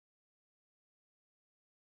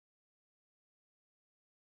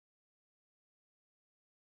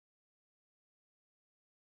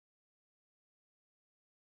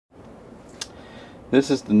This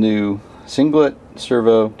is the new Singlet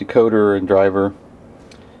Servo Decoder and driver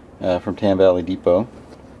from Tam Valley Depot.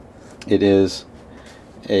 It is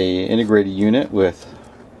a integrated unit with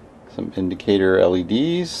some indicator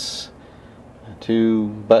LEDs, two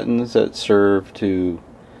buttons that serve to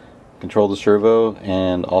control the servo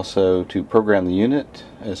and also to program the unit,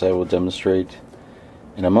 as I will demonstrate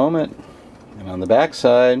in a moment. And on the back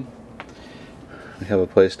side we have a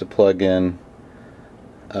place to plug in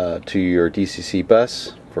to your DCC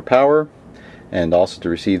bus for power and also to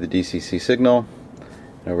receive the DCC signal.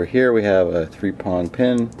 And over here we have a 3-prong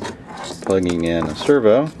pin plugging in a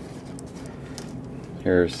servo.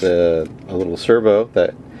 Here's a little servo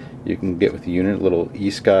that you can get with the unit, a little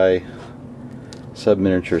eSky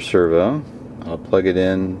sub-miniature servo. I'll plug it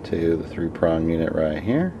in to the 3-prong unit right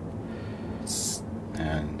here.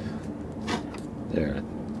 And there,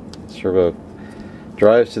 the servo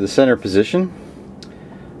drives to the center position.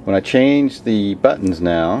 When I change the buttons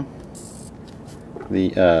now,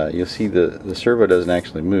 you'll see the servo doesn't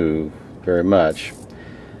actually move very much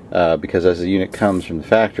because as the unit comes from the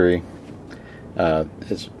factory,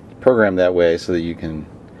 it's programmed that way so that you can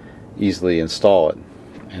easily install it.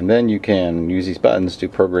 And then you can use these buttons to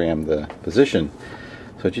program the position.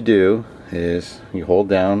 So what you do is you hold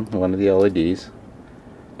down one of the LEDs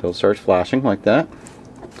until it starts flashing like that.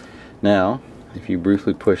 Now, if you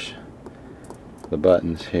briefly push the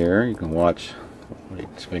buttons here, you can watch. Wait,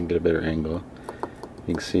 so I can get a better angle.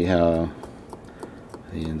 You can see how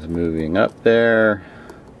the end's moving up there.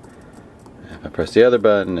 If I press the other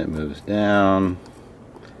button, it moves down.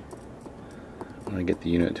 I want to get the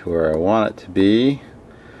unit to where I want it to be,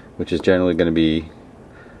 which is generally going to be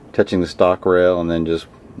touching the stock rail and then just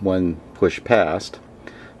one push past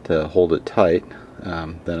to hold it tight.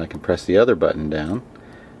 Then I can press the other button down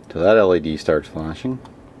until that LED starts flashing,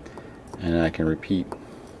 and I can repeat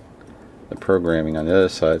the programming on the other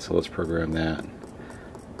side. So let's program that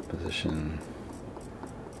position.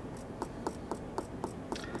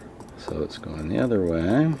 So it's going the other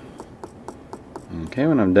way. Okay,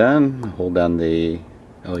 when I'm done, I hold down the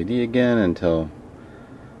LED again until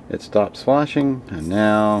it stops flashing, and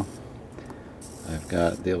now I've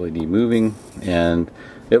got the LED moving, and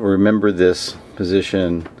it will remember this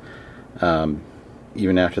position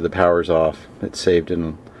even after the power's off. It's saved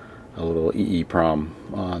in a little EEPROM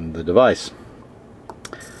on the device.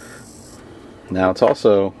 Now it's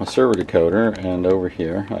also a servo decoder, and over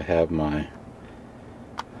here I have my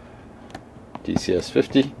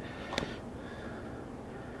DCS50.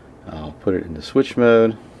 I'll put it into switch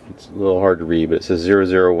mode. It's a little hard to read, but it says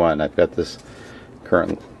 001. I've got this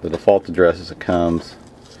the default address as it comes.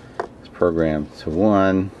 It's programmed to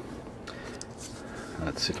 1.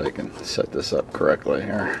 Let's see if I can set this up correctly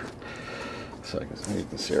here, so you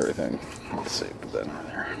can see everything. Let's see, put that on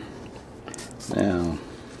there. Now,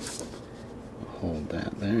 I'll hold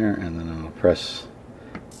that there, and then I'll press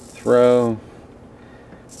throw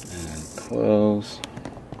and close.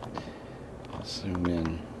 I'll zoom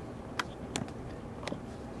in.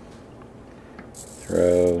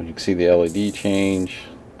 Throw. You can see the LED change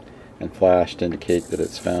and flash to indicate that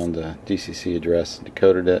it's found the DCC address and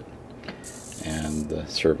decoded it, and the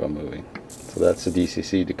servo moving. So that's the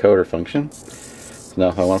DCC decoder function. So now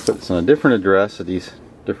if I want to put this on a different address,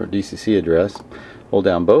 different DCC address, hold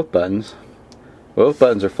down both buttons. Both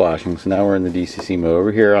buttons are flashing, so now we're in the DCC mode.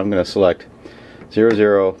 Over here I'm going to select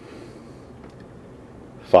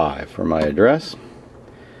 005 for my address,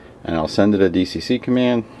 and I'll send it a DCC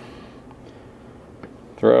command.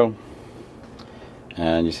 Throw,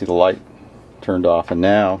 and you see the light turned off, and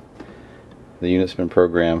now the unit's been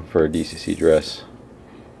programmed for a DCC address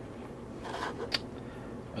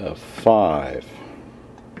of 5.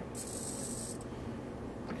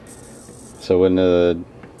 So when the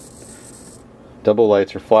double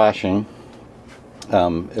lights are flashing,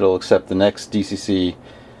 it'll accept the next DCC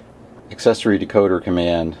accessory decoder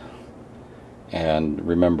command and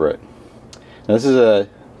remember it. Now this is a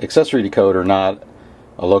accessory decoder, not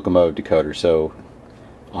a locomotive decoder. So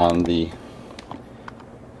on the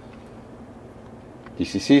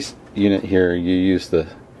DCC unit here, you use the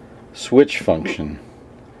switch function,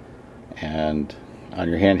 and on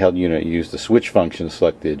your handheld unit you use the switch function to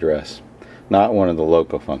select the address, not one of the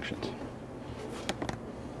loco functions.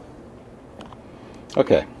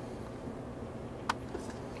 Okay,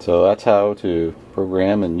 so that's how to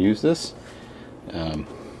program and use this. Now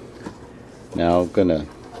I'm going to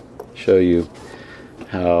show you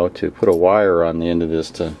how to put a wire on the end of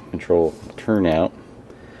this to control turnout.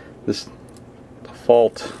 This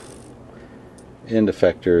default end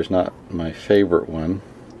effector is not my favorite one,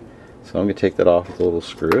 so I'm going to take that off with a little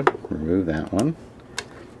screw, remove that one,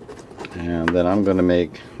 And then I'm going to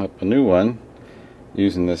make up a new one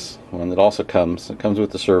using this one that also comes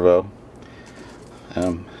with the servo.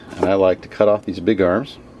 And I like to cut off these big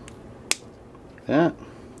arms like that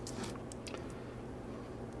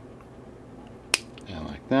and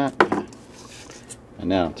like that. And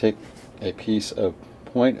now take a piece of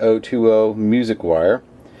 .020 music wire,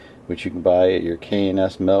 which you can buy at your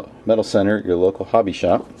K&S Metal Center at your local hobby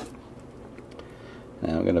shop.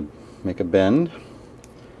 Now I'm going to make a bend,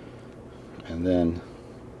 and then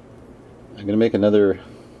I'm going to make another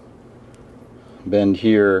bend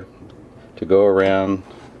here to go around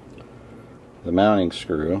the mounting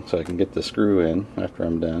screw so I can get the screw in after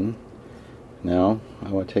I'm done. Now I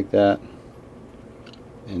want to take that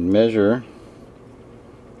and measure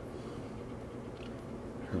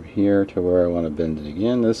from here to where I want to bend it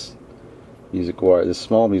again. This music wire, this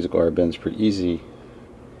small music wire bends pretty easy,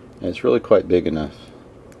 and it's really quite big enough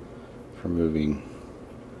for moving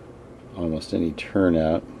almost any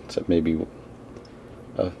turnout, except maybe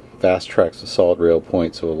a fast track's a solid rail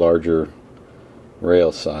point, so a larger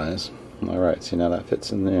rail size. Alright, see, now that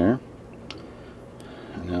fits in there.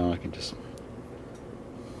 And now I can just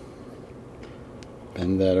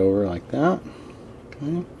bend that over like that.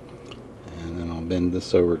 Okay. And then I'll bend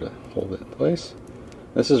this over to hold it in place.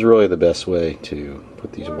 This is really the best way to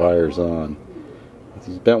put these wires on.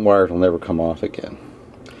 These bent wires will never come off again.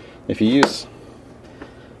 If you use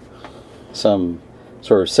some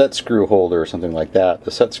sort of set screw holder or something like that,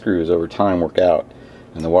 the set screws over time work out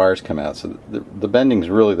and the wires come out. So the bending is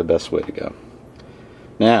really the best way to go.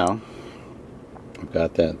 Now, I've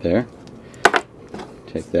got that there.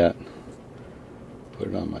 Take that, put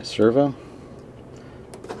it on my servo.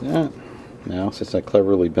 Like that. Now, since I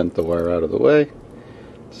cleverly bent the wire out of the way,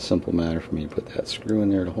 it's a simple matter for me to put that screw in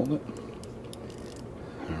there to hold it.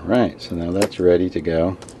 Alright, so now that's ready to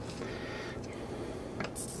go.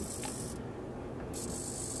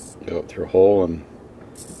 Go up through a hole and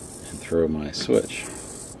throw my switch.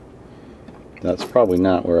 That's probably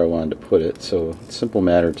not where I wanted to put it, so it's a simple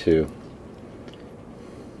matter to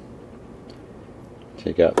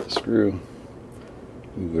take out the screw,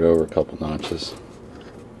 move it over a couple notches,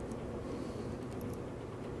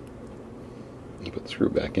 and put the screw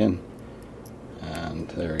back in. And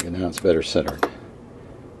there we go, now it's better centered.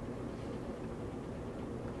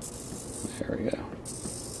 There we go.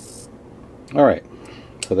 Alright,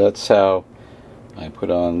 so that's how I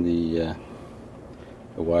put on the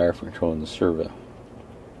wire for controlling the servo.